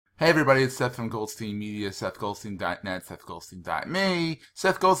Hey everybody, it's Seth from Goldstein Media, SethGoldstein.net, SethGoldstein.me,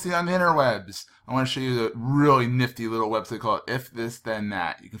 Seth Goldstein on the interwebs. I want to show you a really nifty little website called If This Then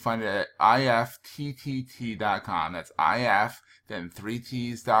That. You can find it at ifttt.com. That's if, then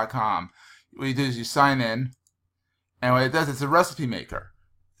 3ts.com. What you do is you sign in, and what it does, it's a recipe maker.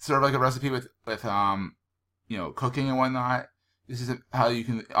 It's sort of like a recipe with cooking and whatnot. This is how you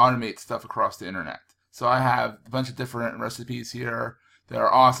can automate stuff across the internet. So I have a bunch of different recipes here that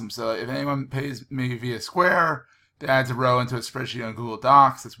are awesome. So if anyone pays me via Square, that adds a row into a spreadsheet on Google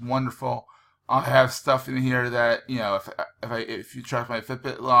Docs. It's wonderful. I have stuff in here that, if you track my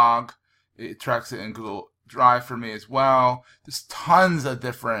Fitbit log, it tracks it in Google Drive for me as well. There's tons of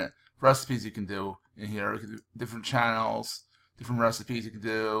different recipes you can do in here. You can do different channels, different recipes you can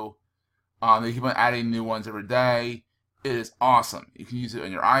do. They keep on adding new ones every day. It is awesome. You can use it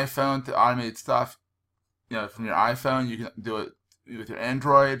on your iPhone to automate stuff. From your iPhone, you can do it with your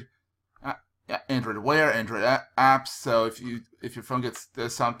Android, Android Wear, Android apps. So if your phone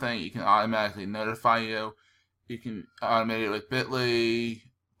does something, you can automatically notify you. You can automate it with Bitly,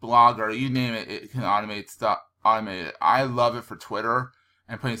 Blogger, you name it. It can automate stuff. Automate it. I love it for Twitter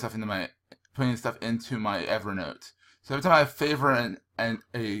and putting stuff into my Evernote. So every time I favorite and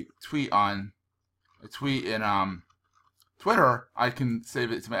a tweet in Twitter, I can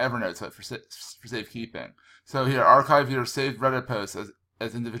save it to my Evernote for safekeeping. So here, archive your saved Reddit posts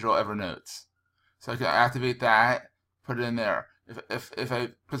as individual Evernotes. So I can activate that, put it in there. If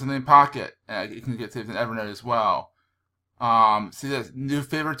I put something in Pocket, it can get saved in Evernote as well. See this, new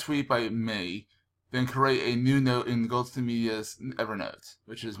favorite tweet by me, then create a new note in Goldstein Media's Evernote,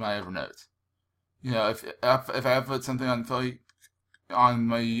 which is my Evernote. If I put something on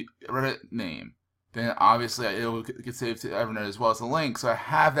my Reddit name, then obviously it will get saved to Evernote as well as a link. So I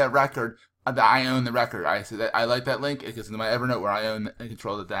have that record, that I own the record. I say that I like that link, it goes into my Evernote where I own and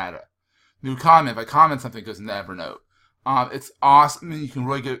control the data. New comment, if I comment something, it goes into Evernote. It's awesome. You can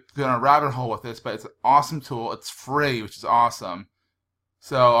really get on a rabbit hole with this, but it's an awesome tool. It's free, which is awesome.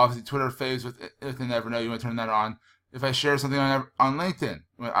 So obviously Twitter faves within Evernote. You want to turn that on. If I share something on LinkedIn,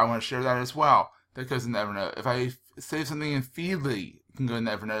 I want to share that as well. That goes into Evernote. If I save something in Feedly, it can go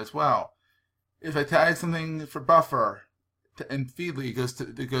into Evernote as well. If I tag something for Buffer in Feedly,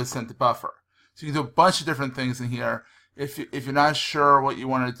 it goes sent to Buffer. So you can do a bunch of different things in here. If you're not sure what you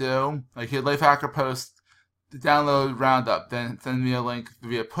want to do, like here, Lifehacker post the download roundup, then send me a link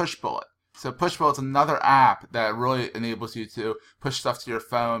via Pushbullet. So Pushbullet's another app that really enables you to push stuff to your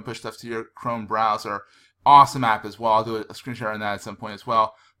phone, push stuff to your Chrome browser. Awesome app as well. I'll do a screen share on that at some point as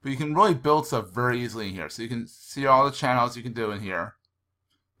well. But you can really build stuff very easily in here. So you can see all the channels you can do in here.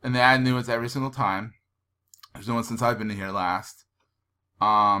 And they add new ones every single time. There's no one since I've been in here last.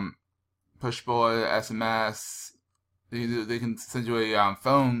 Pushbullet, SMS. They can send you a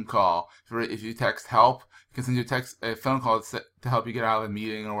phone call. If you text help, it can send you a phone call to help you get out of the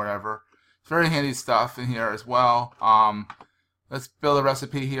meeting or whatever. It's very handy stuff in here as well. Let's build a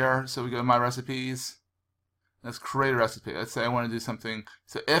recipe here. So we go to my recipes. Let's create a recipe. Let's say I want to do something.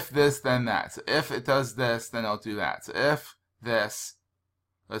 So if this, then that. So if it does this, then I'll do that. So if this,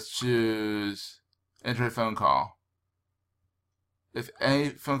 let's choose enter a phone call. If any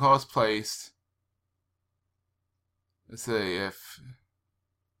phone call is placed, let's say let's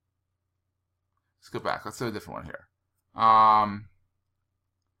go back. Let's do a different one here.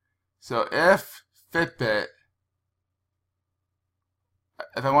 So if Fitbit,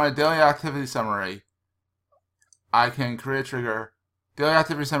 if I want a daily activity summary, I can create a trigger. Daily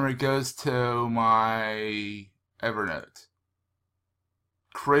activity summary goes to my Evernote.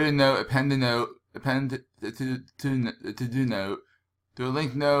 Create a note, append a note, append to do note, do a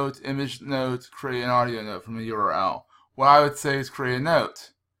link note, image note, create an audio note from a URL. What I would say is create a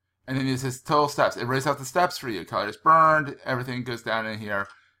note. And then it says total steps. It writes out the steps for you. Color is burned, everything goes down in here.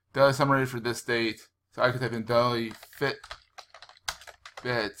 Daily summary for this date. So I could type in daily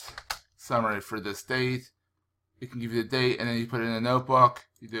Fitbit summary for this date. It can give you the date, and then you put it in a notebook.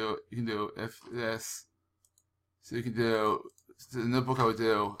 You can do if this. So you can do the notebook. I would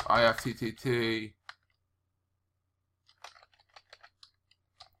do ifttt /.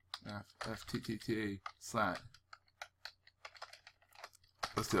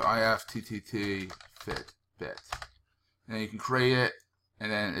 Let's do ifttt Fitbit, and then you can create it,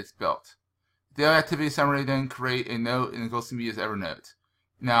 and then it's built. Daily activity summary. Then create a note in the Goldstein Media's Evernote.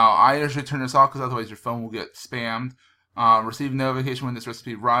 Now, I usually turn this off because otherwise your phone will get spammed. Receive notification when this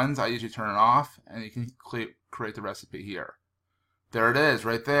recipe runs. I usually turn it off, and you can create the recipe here. There it is,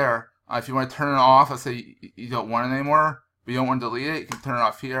 right there. If you want to turn it off, let's say you don't want it anymore, but you don't want to delete it, you can turn it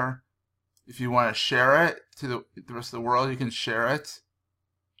off here. If you want to share it to the rest of the world, you can share it.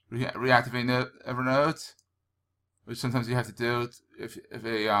 reactivate Evernote, which sometimes you have to do if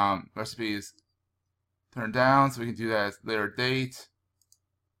a recipe is turned down. So we can do that at a later date.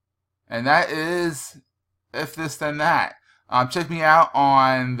 And that is if this then that. Check me out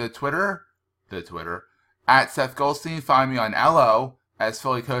on the Twitter at Seth Goldstein. Find me on LO as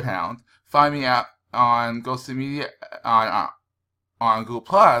Philly Codehound. Find me out on Goldstein Media on Google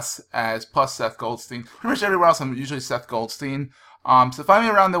Plus as Plus Seth Goldstein. Pretty much everywhere else I'm usually Seth Goldstein. So find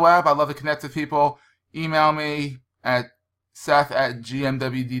me around the web. I'd love to connect with people. Email me at seth@gmwd.us.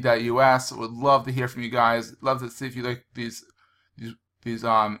 Would love to hear from you guys. Love to see if you like these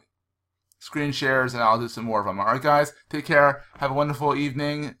screen shares, and I'll do some more of them. All right, guys, take care. Have a wonderful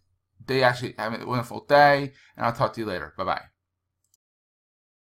evening. Have a wonderful day, and I'll talk to you later. Bye-bye.